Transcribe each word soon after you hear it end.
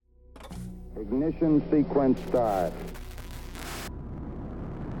Ignition sequence start.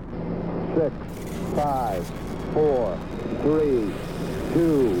 6, 5, 4, 3,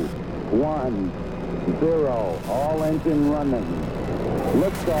 2, 1, 0. All engine running.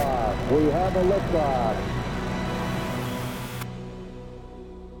 Liftoff. We have a liftoff.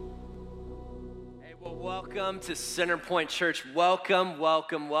 Hey, well, welcome to Center Point Church. Welcome,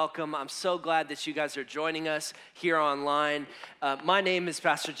 welcome, welcome. I'm so glad that you guys are joining us here online. My name is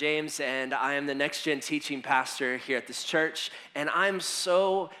Pastor James, and I am the Next Gen teaching pastor here at this church. And I'm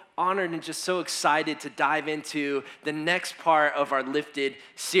so honored and just so excited to dive into the next part of our Lifted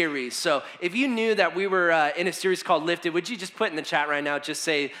series. So if you knew that we were in a series called Lifted, would you just put in the chat right now, just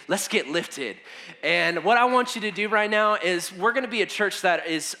say, let's get lifted. And what I want you to do right now is we're going to be a church that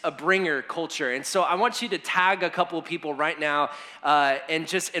is a bringer culture. And so I want you to tag a couple of people right now and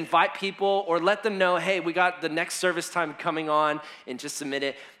just invite people or let them know, hey, we got the next service time coming on in just a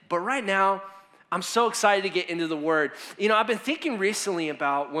minute. But right now, I'm so excited to get into the Word. You know, I've been thinking recently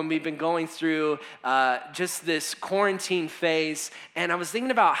about when we've been going through just this quarantine phase, and I was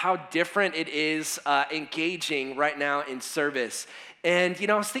thinking about how different it is engaging right now in service. And, you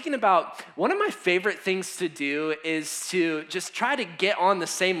know, I was thinking about one of my favorite things to do is to just try to get on the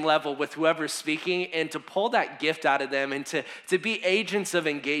same level with whoever's speaking and to pull that gift out of them and to be agents of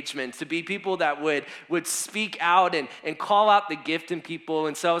engagement, to be people that would speak out and call out the gift in people.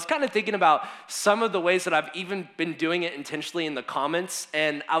 And so I was kind of thinking about some of the ways that I've even been doing it intentionally in the comments.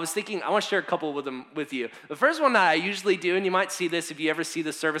 And I was thinking, I want to share a couple of them with you. The first one that I usually do, and you might see this if you ever see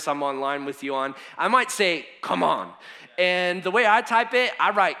the service I'm online with you on, I might say, come on. And the way I type it,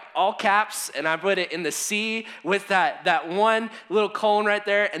 I write all caps and I put it in the C with that one little colon right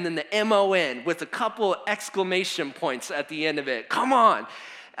there and then the M-O-N with a couple exclamation points at the end of it. Come on.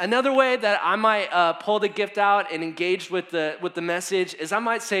 Another way that I might pull the gift out and engage with the message is I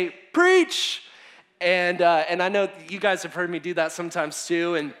might say, preach. And I know you guys have heard me do that sometimes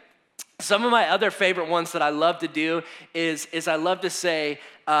too. And some of my other favorite ones that I love to do is I love to say,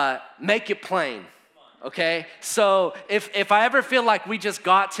 make it plain. Okay, so if I ever feel like we just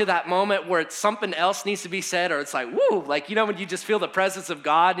got to that moment where something else needs to be said, or it's like, woo, like, you know, when you just feel the presence of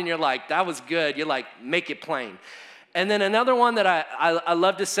God and you're like, that was good, you're like, make it plain. And then another one that I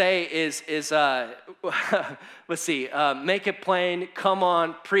love to say is let's see, make it plain, come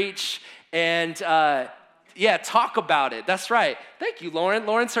on, preach, and yeah, talk about it. That's right. Thank you, Lauren.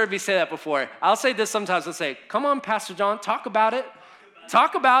 Lauren's heard me say that before. I'll say this sometimes. I'll say, come on, Pastor John, talk about it.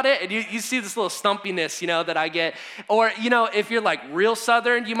 Talk about it, and you see this little stumpiness, you know, that I get. Or, you know, if you're like real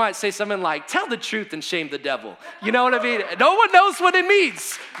Southern, you might say something like, tell the truth and shame the devil. You know what I mean? No one knows what it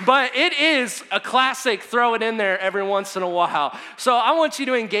means, but it is a classic. Throw it in there every once in a while. So I want you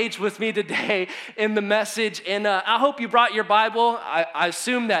to engage with me today in the message, and I hope you brought your Bible. I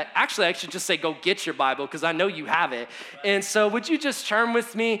assume that, actually, I should just say go get your Bible, because I know you have it. And so would you just turn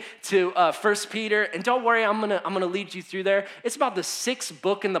with me to 1 Peter, and don't worry, I'm gonna lead you through there. It's about the sixth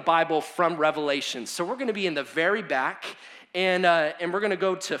book in the Bible from Revelation. So we're going to be in the very back, and we're going to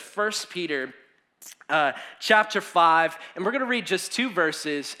go to 1 Peter chapter 5, and we're going to read just 2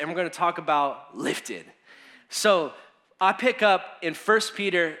 verses, and we're going to talk about lifted. So I pick up in 1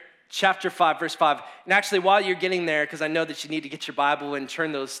 Peter chapter 5, verse 5. And actually, while you're getting there, because I know that you need to get your Bible and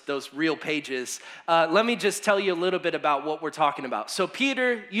turn those real pages, let me just tell you a little bit about what we're talking about. So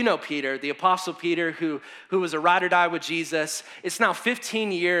Peter, you know Peter, the Apostle Peter, who was a ride or die with Jesus. It's now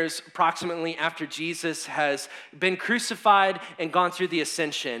 15 years approximately after Jesus has been crucified and gone through the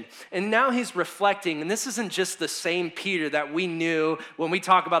ascension. And now he's reflecting, and this isn't just the same Peter that we knew when we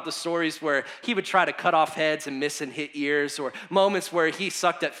talk about the stories where he would try to cut off heads and miss and hit ears, or moments where he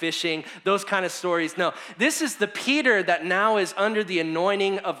sucked at fishing, those kind of stories. No, this is the Peter that now is under the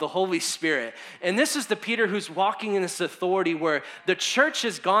anointing of the Holy Spirit. And this is the Peter who's walking in this authority where the church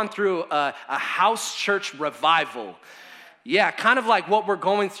has gone through a house church revival. Yeah, kind of like what we're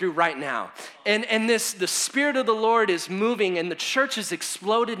going through right now. And the Spirit of the Lord is moving, and the church has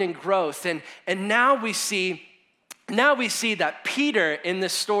exploded in growth. And now we see that Peter in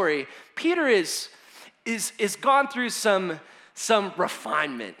this story, Peter is gone through some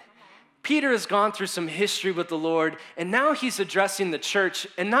refinement. Peter has gone through some history with the Lord, and now he's addressing the church,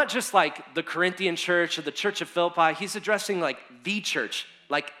 and not just like the Corinthian church or the church of Philippi. He's addressing like the church,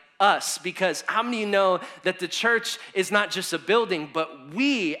 like us, because how many of you know that the church is not just a building, but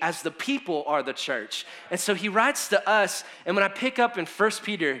we as the people are the church? And so he writes to us, and when I pick up in 1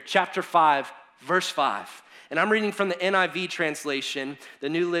 Peter chapter 5, verse 5, and I'm reading from the NIV translation, the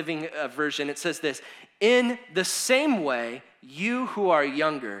New Living Version, it says this: in the same way, you who are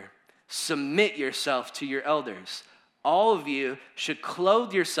younger, submit yourself to your elders. all of you should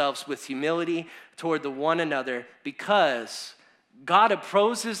clothe yourselves with humility toward the one another, because God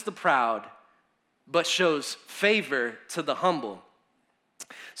opposes the proud, but shows favor to the humble.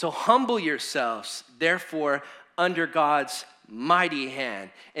 So humble yourselves, therefore, under God's mighty hand.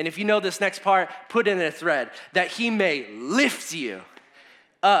 And if you know this next part, put in a thread, that he may lift you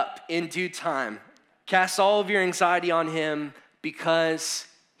up in due time. Cast all of your anxiety on him because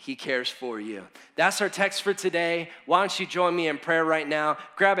he cares for you. That's our text for today. Why don't you join me in prayer right now?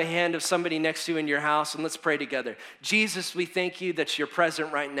 Grab a hand of somebody next to you in your house and let's pray together. Jesus, we thank you that you're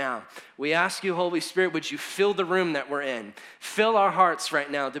present right now. We ask you, Holy Spirit, would you fill the room that we're in? Fill our hearts right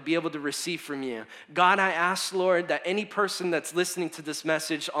now to be able to receive from you. God, I ask, Lord, that any person that's listening to this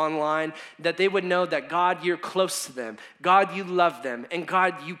message online, that they would know that, God, you're close to them. God, you love them. And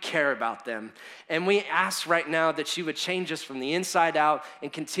God, you care about them. And we ask right now that you would change us from the inside out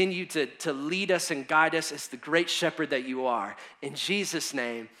and continue to lead us and guide us as the great shepherd that you are. In Jesus'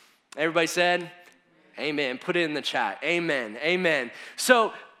 name, everybody said, amen. Put it in the chat. Amen. Amen.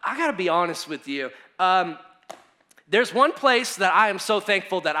 So I got to be honest with you. There's one place that I am so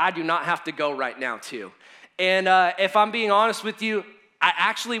thankful that I do not have to go right now to. And if I'm being honest with you, I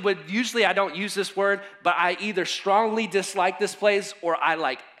actually usually I don't use this word, but I either strongly dislike this place or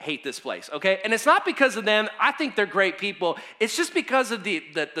I hate this place, okay? And it's not because of them. I think they're great people. It's just because of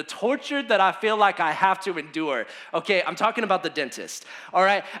the torture that I feel like I have to endure, okay? I'm talking about the dentist, all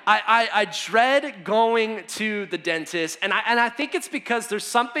right? I dread going to the dentist, and I think it's because there's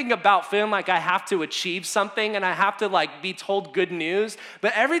something about feeling like I have to achieve something and I have to be told good news.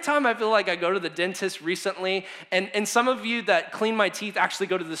 But every time I feel like I go to the dentist recently, and some of you that clean my teeth actually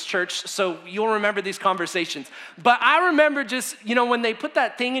go to this church, so you'll remember these conversations. But I remember just, when they put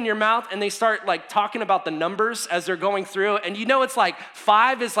that thing in your mouth and they start talking about the numbers as they're going through, and it's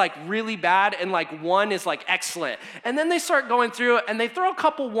 5 is really bad and 1 is excellent. And then they start going through and they throw a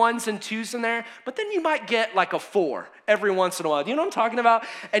couple 1s and 2s in there, but then you might get a 4 every once in a while. You know what I'm talking about?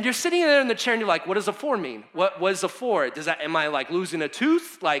 And you're sitting there in the chair and you're like, what does a 4 mean? What is a 4? Am I losing a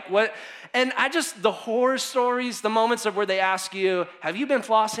tooth? What? And the horror stories, the moments of where they ask you, have you been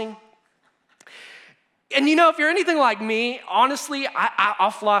flossing? And if you're anything like me, honestly,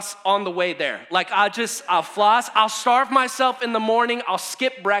 I'll floss on the way there. I'll floss, I'll starve myself in the morning, I'll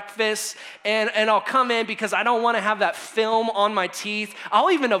skip breakfast, and I'll come in because I don't want to have that film on my teeth.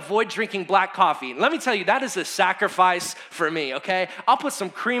 I'll even avoid drinking black coffee. Let me tell you, that is a sacrifice for me, okay? I'll put some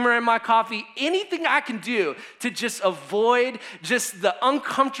creamer in my coffee, anything I can do to just avoid just the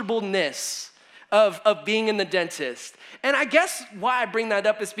uncomfortableness of being in the dentist. And I guess why I bring that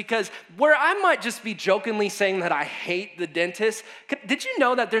up is because where I might just be jokingly saying that I hate the dentist, did you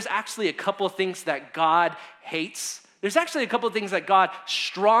know that there's actually a couple of things that God hates? There's actually a couple of things that God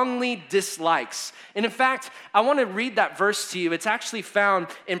strongly dislikes. And in fact, I want to read that verse to you. It's actually found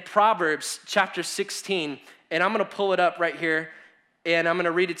in Proverbs chapter 16, and I'm going to pull it up right here, and I'm going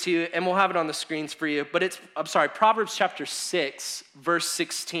to read it to you, and we'll have it on the screens for you. But Proverbs chapter 6, verse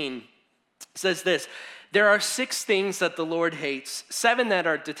 16 says this: there are 6 things that the Lord hates, 7 that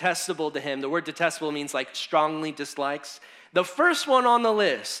are detestable to him. The word detestable means strongly dislikes. The first one on the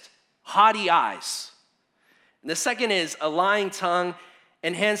list, haughty eyes. And the second is a lying tongue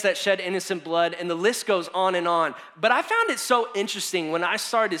and hands that shed innocent blood, and the list goes on and on. But I found it so interesting when I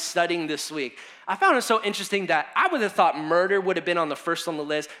started studying this week. I found it so interesting that I would have thought murder would have been on the first on the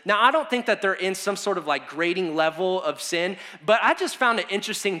list. Now, I don't think that they're in some sort of grading level of sin, but I just found it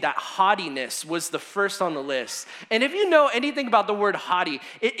interesting that haughtiness was the first on the list. And if you know anything about the word haughty,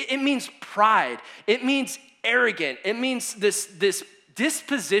 it means pride. It means arrogant. It means this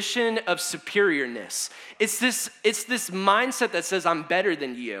disposition of superiorness. It's this mindset that says, I'm better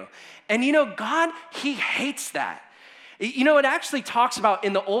than you. And God, he hates that. It actually talks about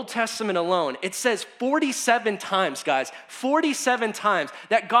in the Old Testament alone, it says 47 times, guys, 47 times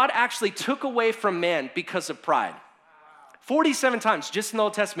that God actually took away from man because of pride. 47 times just in the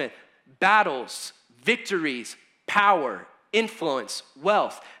Old Testament. Battles, victories, power, influence,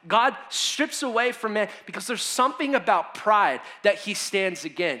 wealth. God strips away from man because there's something about pride that he stands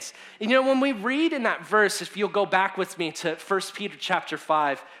against. And when we read in that verse, if you'll go back with me to 1 Peter chapter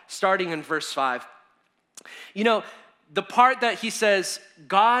 5, starting in verse 5, the part that he says,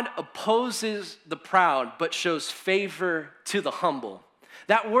 God opposes the proud, but shows favor to the humble.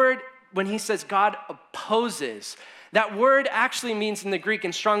 That word, when he says God opposes, that word actually means in the Greek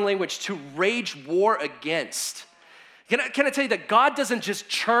and strong language to wage war against. Can I tell you that God doesn't just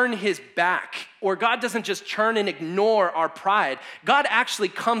turn his back, or God doesn't just turn and ignore our pride. God actually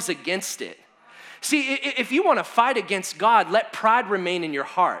comes against it. See, if you want to fight against God, let pride remain in your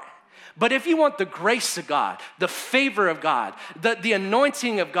heart. But if you want the grace of God, the favor of God, the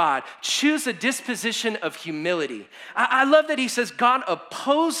anointing of God, choose a disposition of humility. I love that he says God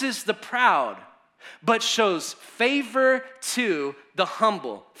opposes the proud, but shows favor to the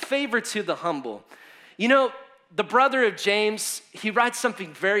humble. Favor to the humble. You know, the brother of James, he writes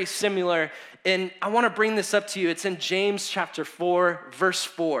something very similar, and I want to bring this up to you. It's in James chapter 4, verse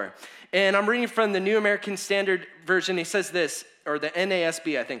 4. And I'm reading from the New American Standard Version. He says this, or the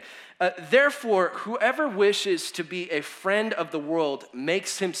NASB, I think. Therefore, whoever wishes to be a friend of the world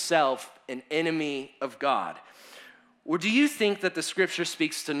makes himself an enemy of God. Or do you think that the scripture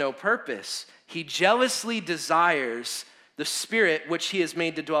speaks to no purpose? He jealously desires the Spirit which he has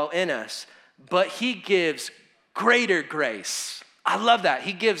made to dwell in us, but he gives greater grace. I love that.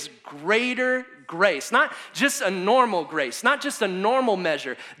 He gives greater grace, not just a normal grace, not just a normal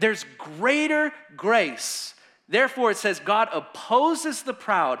measure. There's greater grace. Therefore, it says God opposes the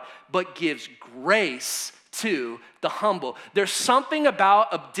proud, but gives grace to the humble. There's something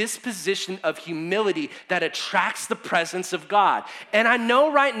about a disposition of humility that attracts the presence of God. And I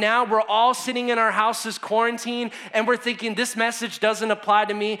know right now we're all sitting in our houses quarantined and we're thinking this message doesn't apply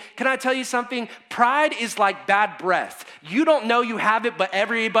to me. Can I tell you something? Pride is like bad breath. You don't know you have it, but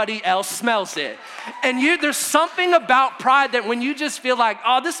everybody else smells it. And there's something about pride that when you just feel like,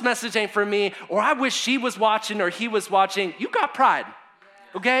 oh, this message ain't for me, or I wish she was watching or he was watching, you got pride.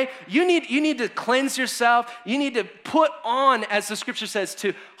 Okay? You need to cleanse yourself. You need to put on, as the scripture says,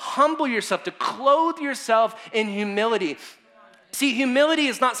 to humble yourself, to clothe yourself in humility. See, humility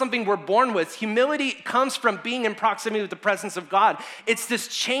is not something we're born with. Humility comes from being in proximity with the presence of God. It's this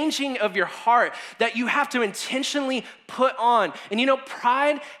changing of your heart that you have to intentionally put on. And you know,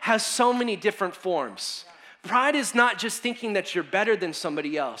 pride has so many different forms. Pride is not just thinking that you're better than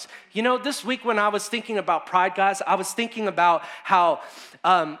somebody else. You know, this week when I was thinking about pride, guys, I was thinking about how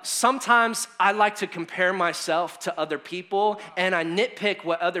sometimes I like to compare myself to other people and I nitpick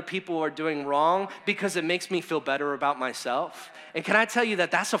what other people are doing wrong because it makes me feel better about myself. And can I tell you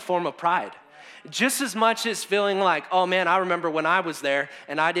that that's a form of pride? Just as much as feeling like, oh man, I remember when I was there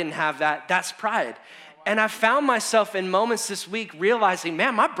and I didn't have that, that's pride. And I found myself in moments this week realizing,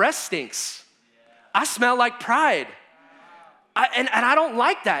 man, my breath stinks. I smell like pride. And I don't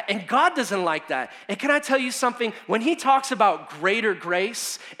like that. And God doesn't like that. And can I tell you something? When he talks about greater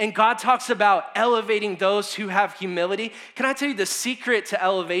grace and God talks about elevating those who have humility, can I tell you the secret to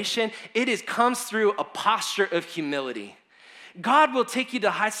elevation? It comes through a posture of humility. God will take you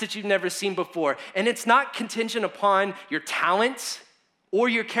to heights that you've never seen before. And it's not contingent upon your talent or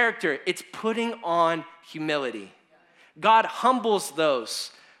your character. It's putting on humility. God humbles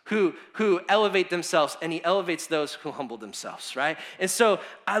those who elevate themselves, and he elevates those who humble themselves, right? And so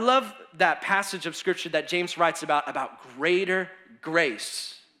I love that passage of scripture that James writes about greater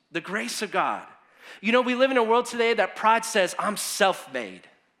grace, the grace of God. You know, we live in a world today that pride says, I'm self-made.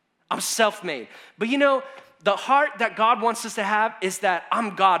 I'm self-made. But you know, the heart that God wants us to have is that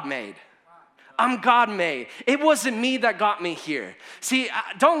I'm God-made. I'm God-made. It wasn't me that got me here. See,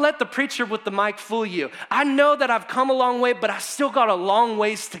 don't let the preacher with the mic fool you. I know that I've come a long way, but I still got a long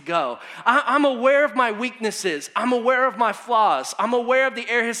ways to go. I'm aware of my weaknesses. I'm aware of my flaws. I'm aware of the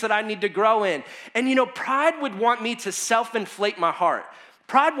areas that I need to grow in. And you know, pride would want me to self-inflate my heart.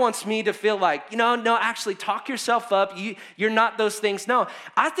 Pride wants me to feel like, no, actually talk yourself up. You're not those things. No,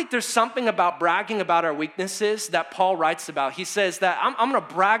 I think there's something about bragging about our weaknesses that Paul writes about. He says that I'm going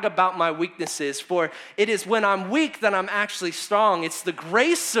to brag about my weaknesses, for it is when I'm weak that I'm actually strong. It's the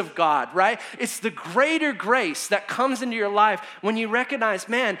grace of God, right? It's the greater grace that comes into your life when you recognize,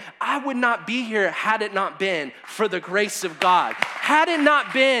 man, I would not be here had it not been for the grace of God. Had it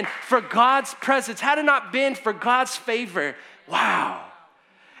not been for God's presence, had it not been for God's favor. Wow.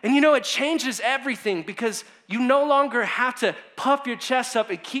 And you know, it changes everything because you no longer have to puff your chest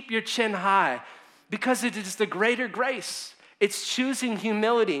up and keep your chin high because it is the greater grace. It's choosing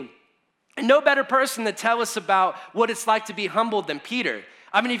humility. And no better person to tell us about what it's like to be humbled than Peter.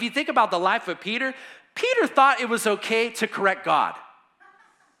 I mean, if you think about the life of Peter, Peter thought it was okay to correct God.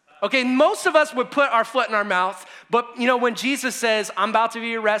 Okay, most of us would put our foot in our mouth, but you know, when Jesus says, I'm about to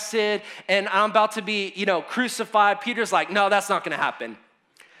be arrested and I'm about to be, crucified, Peter's like, no, that's not gonna happen.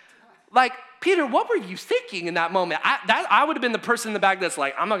 Like, Peter, what were you thinking in that moment? I would have been the person in the back that's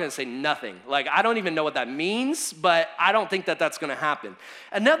like, I'm not gonna say nothing. Like, I don't even know what that means, but I don't think that that's gonna happen.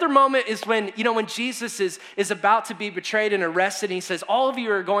 Another moment is when Jesus is about to be betrayed and arrested, and he says, all of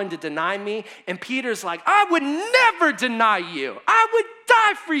you are going to deny me. And Peter's like, I would never deny you. I would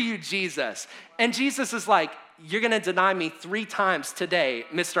die for you, Jesus. And Jesus is like, you're gonna deny me 3 times today,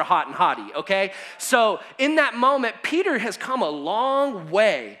 Mr. Hot and Hottie, okay? So in that moment, Peter has come a long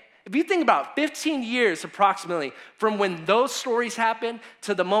way. If you think about 15 years approximately from when those stories happened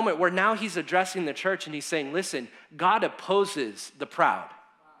to the moment where now he's addressing the church and he's saying, listen, God opposes the proud,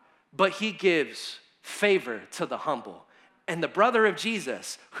 but he gives favor to the humble. And the brother of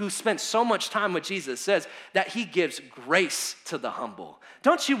Jesus, who spent so much time with Jesus, says that he gives grace to the humble.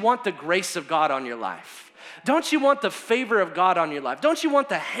 Don't you want the grace of God on your life? Don't you want the favor of God on your life? Don't you want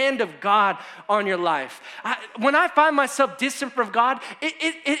the hand of God on your life? When I find myself distant from God,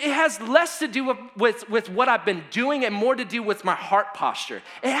 it has less to do with what I've been doing and more to do with my heart posture.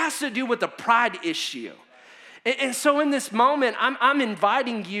 It has to do with the pride issue. And so in this moment, I'm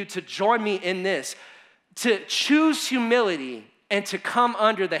inviting you to join me in this, to choose humility and to come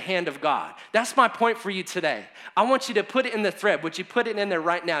under the hand of God. That's my point for you today. I want you to put it in the thread. Would you put it in there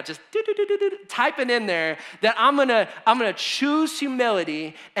right now? Just type it in there that I'm gonna choose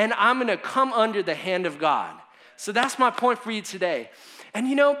humility and I'm gonna come under the hand of God. So that's my point for you today. And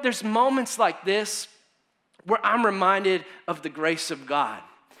you know, there's moments like this where I'm reminded of the grace of God.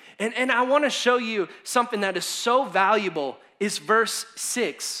 And I wanna show you something that is so valuable is verse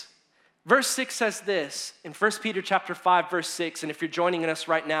 6. Verse 6 says this in 1 Peter chapter 5, verse 6, and if you're joining us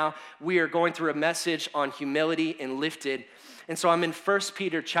right now, we are going through a message on humility and lifted. And so I'm in 1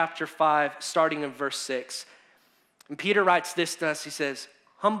 Peter chapter 5, starting in verse 6. And Peter writes this to us, he says,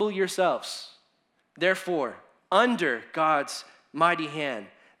 humble yourselves, therefore, under God's mighty hand,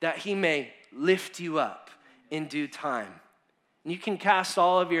 that he may lift you up in due time. And you can cast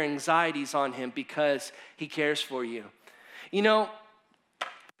all of your anxieties on him because he cares for you. You know,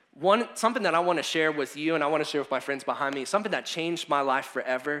 something that I want to share with you and I want to share with my friends behind me, something that changed my life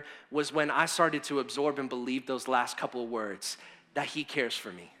forever was when I started to absorb and believe those last couple of words, that he cares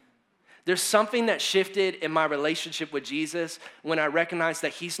for me. There's something that shifted in my relationship with Jesus when I recognized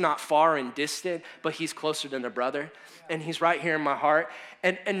that he's not far and distant, but he's closer than a brother, and he's right here in my heart.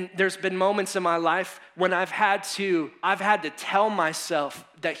 And there's been moments in my life when I've had to tell myself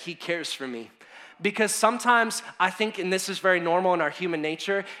that he cares for me. Because sometimes I think, and this is very normal in our human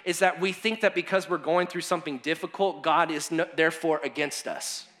nature, is that we think that because we're going through something difficult, God is therefore against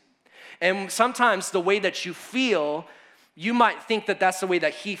us. And sometimes the way that you feel, you might think that that's the way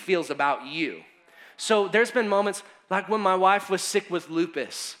that he feels about you. So there's been moments like when my wife was sick with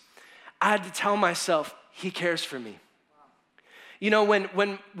lupus, I had to tell myself, he cares for me. You know,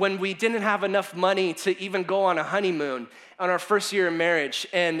 when we didn't have enough money to even go on a honeymoon on our first year of marriage,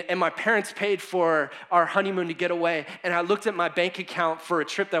 and my parents paid for our honeymoon to get away, and I looked at my bank account for a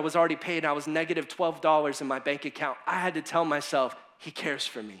trip that was already paid, and I was negative $12 in my bank account, I had to tell myself, he cares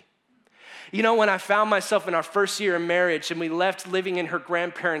for me. You know, when I found myself in our first year of marriage and we left living in her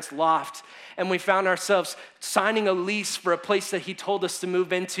grandparents' loft and we found ourselves signing a lease for a place that he told us to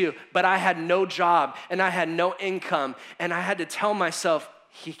move into, but I had no job and I had no income, and I had to tell myself,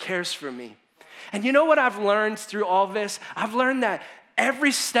 he cares for me. And you know what I've learned through all this? I've learned that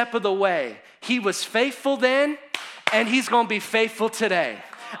every step of the way, he was faithful then and he's gonna be faithful today.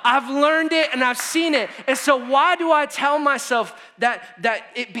 I've learned it and I've seen it. And so why do I tell myself that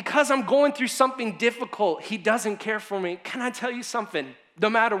because I'm going through something difficult, he doesn't care for me? Can I tell you something? No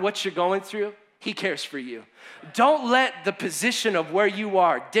matter what you're going through, he cares for you. Don't let the position of where you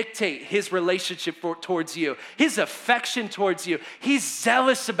are dictate his relationship towards you, his affection towards you. He's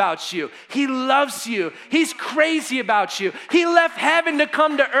zealous about you. He loves you. He's crazy about you. He left heaven to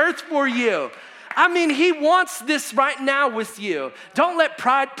come to earth for you. I mean, he wants this right now with you. Don't let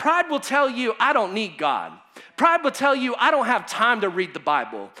pride will tell you, I don't need God. Pride will tell you, I don't have time to read the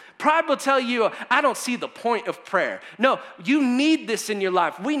Bible. Pride will tell you, I don't see the point of prayer. No, you need this in your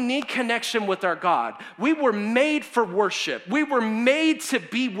life. We need connection with our God. We were made for worship. We were made to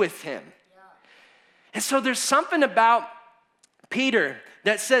be with him. And so there's something about Peter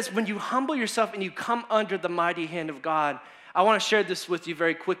that says when you humble yourself and you come under the mighty hand of God, I want to share this with you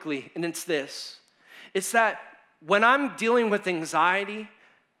very quickly, and it's this. It's that when I'm dealing with anxiety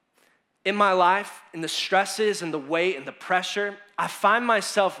in my life, and the stresses and the weight and the pressure, I find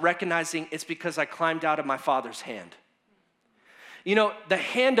myself recognizing it's because I climbed out of my Father's hand. You know, the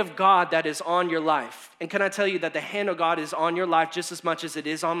hand of God that is on your life, and can I tell you that the hand of God is on your life just as much as it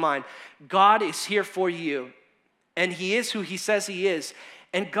is on mine. God is here for you, and he is who he says he is.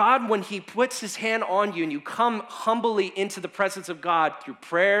 And God, when he puts his hand on you and you come humbly into the presence of God through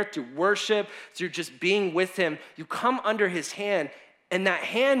prayer, through worship, through just being with him, you come under his hand, and that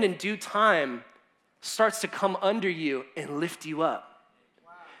hand in due time starts to come under you and lift you up.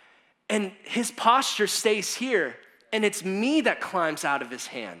 Wow. And his posture stays here, and it's me that climbs out of his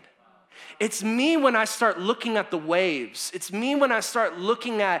hand. It's me when I start looking at the waves. It's me when I start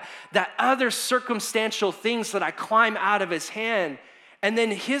looking at that other circumstantial things that I climb out of his hand. And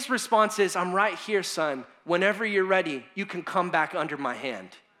then his response is, I'm right here, son. Whenever you're ready, you can come back under my hand.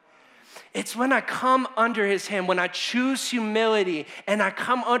 It's when I come under his hand, when I choose humility and I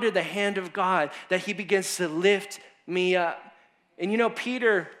come under the hand of God, that he begins to lift me up. And you know,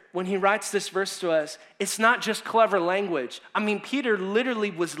 Peter, when he writes this verse to us, it's not just clever language. I mean, Peter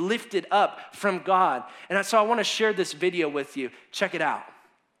literally was lifted up from God. And so I want to share this video with you. Check it out.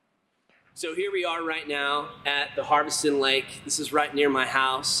 So here we are right now at the Harveston Lake. This is right near my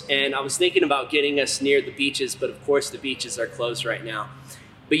house. And I was thinking about getting us near the beaches, but of course the beaches are closed right now.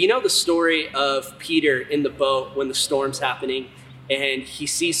 But you know the story of Peter in the boat when the storm's happening, and he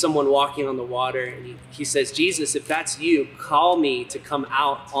sees someone walking on the water, and he says, Jesus, if that's you, call me to come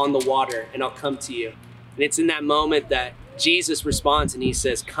out on the water, and I'll come to you. And it's in that moment that Jesus responds, and he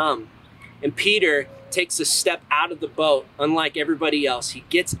says, come. And Peter takes a step out of the boat, unlike everybody else. He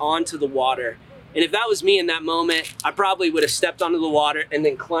gets onto the water. And if that was me in that moment, I probably would have stepped onto the water and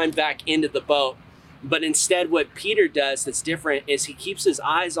then climbed back into the boat. But instead, what Peter does that's different is he keeps his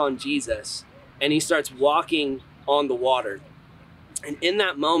eyes on Jesus and he starts walking on the water. And in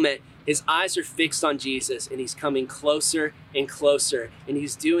that moment, his eyes are fixed on Jesus and he's coming closer and closer and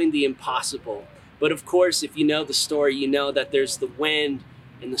he's doing the impossible. But of course, if you know the story, you know that there's the wind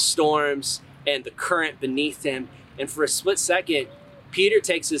and the storms and the current beneath him. And for a split second, Peter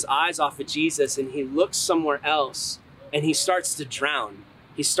takes his eyes off of Jesus and he looks somewhere else and he starts to drown.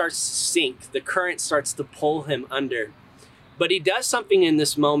 He starts to sink. The current starts to pull him under. But he does something in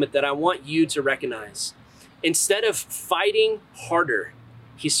this moment that I want you to recognize. Instead of fighting harder,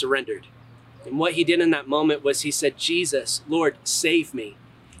 he surrendered. And what he did in that moment was he said, Jesus, Lord, save me.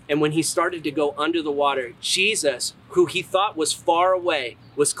 And when he started to go under the water, Jesus, who he thought was far away,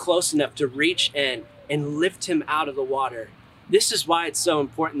 was close enough to reach in and lift him out of the water. This is why it's so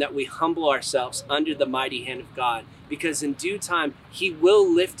important that we humble ourselves under the mighty hand of God, because in due time, he will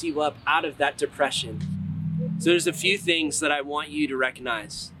lift you up out of that depression. So there's a few things that I want you to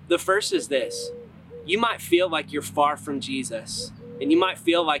recognize. The first is this. You might feel like you're far from Jesus, and you might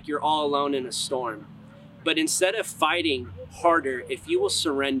feel like you're all alone in a storm. But instead of fighting harder, if you will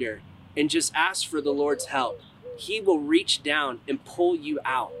surrender and just ask for the Lord's help, he will reach down and pull you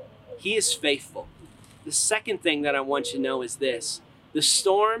out. He is faithful. The second thing that I want you to know is this. The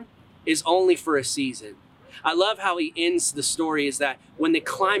storm is only for a season. I love how he ends the story is that when they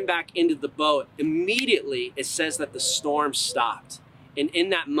climb back into the boat, immediately it says that the storm stopped. And in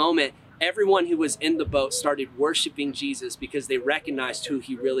that moment, everyone who was in the boat started worshiping Jesus because they recognized who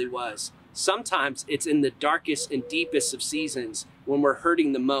he really was. Sometimes it's in the darkest and deepest of seasons when we're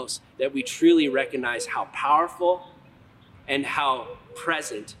hurting the most that we truly recognize how powerful and how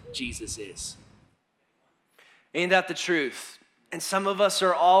present Jesus is. Ain't that the truth? And some of us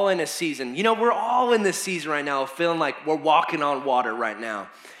are all in a season. You know, we're all in this season right now of feeling like we're walking on water right now.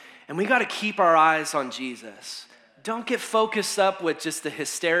 And we got to keep our eyes on Jesus. Don't get focused up with just the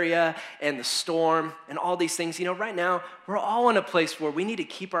hysteria and the storm and all these things. You know, right now, we're all in a place where we need to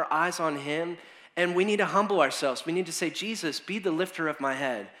keep our eyes on him and we need to humble ourselves. We need to say, Jesus, be the lifter of my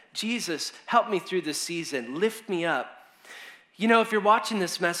head. Jesus, help me through this season. Lift me up. You know, if you're watching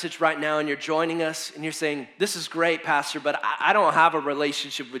this message right now and you're joining us and you're saying, this is great, Pastor, but I don't have a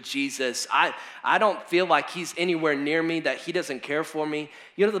relationship with Jesus. I don't feel like he's anywhere near me, that he doesn't care for me.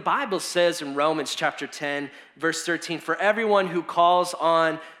 You know, the Bible says in Romans chapter 10, verse 13, for everyone who calls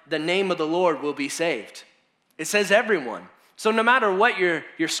on the name of the Lord will be saved. It says everyone. So no matter what your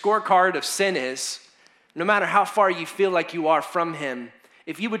scorecard of sin is, no matter how far you feel like you are from him,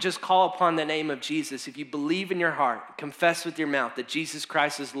 if you would just call upon the name of Jesus, if you believe in your heart, confess with your mouth that Jesus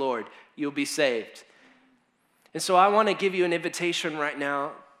Christ is Lord, you'll be saved. And so I want to give you an invitation right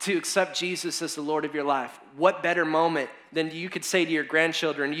now to accept Jesus as the Lord of your life. What better moment than you could say to your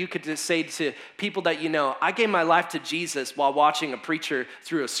grandchildren, you could just say to people that you know, I gave my life to Jesus while watching a preacher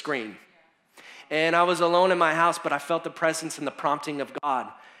through a screen. And I was alone in my house, but I felt the presence and the prompting of God.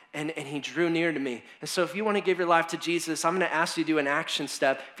 And he drew near to me. And so if you want to give your life to Jesus, I'm going to ask you to do an action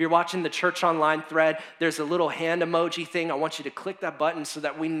step. If you're watching the Church Online thread, there's a little hand emoji thing. I want you to click that button so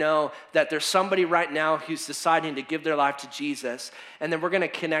that we know that there's somebody right now who's deciding to give their life to Jesus. And then we're going to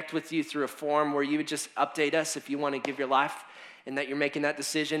connect with you through a form where you would just update us if you want to give your life and that you're making that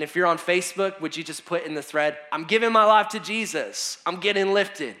decision. If you're on Facebook, would you just put in the thread, I'm giving my life to Jesus. I'm getting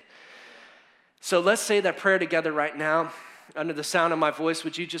lifted. So let's say that prayer together right now. Under the sound of my voice,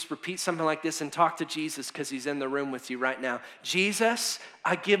 would you just repeat something like this and talk to Jesus because he's in the room with you right now? Jesus,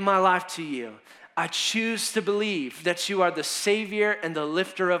 I give my life to you. I choose to believe that you are the Savior and the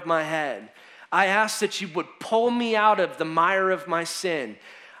lifter of my head. I ask that you would pull me out of the mire of my sin.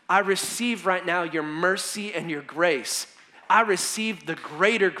 I receive right now your mercy and your grace. I receive the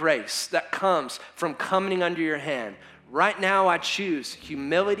greater grace that comes from coming under your hand. Right now, I choose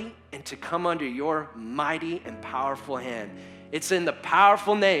humility and to come under your mighty and powerful hand. It's in the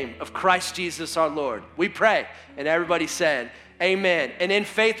powerful name of Christ Jesus our Lord. We pray. And everybody said, amen. And in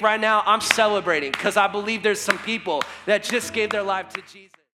faith right now, I'm celebrating because I believe there's some people that just gave their life to Jesus.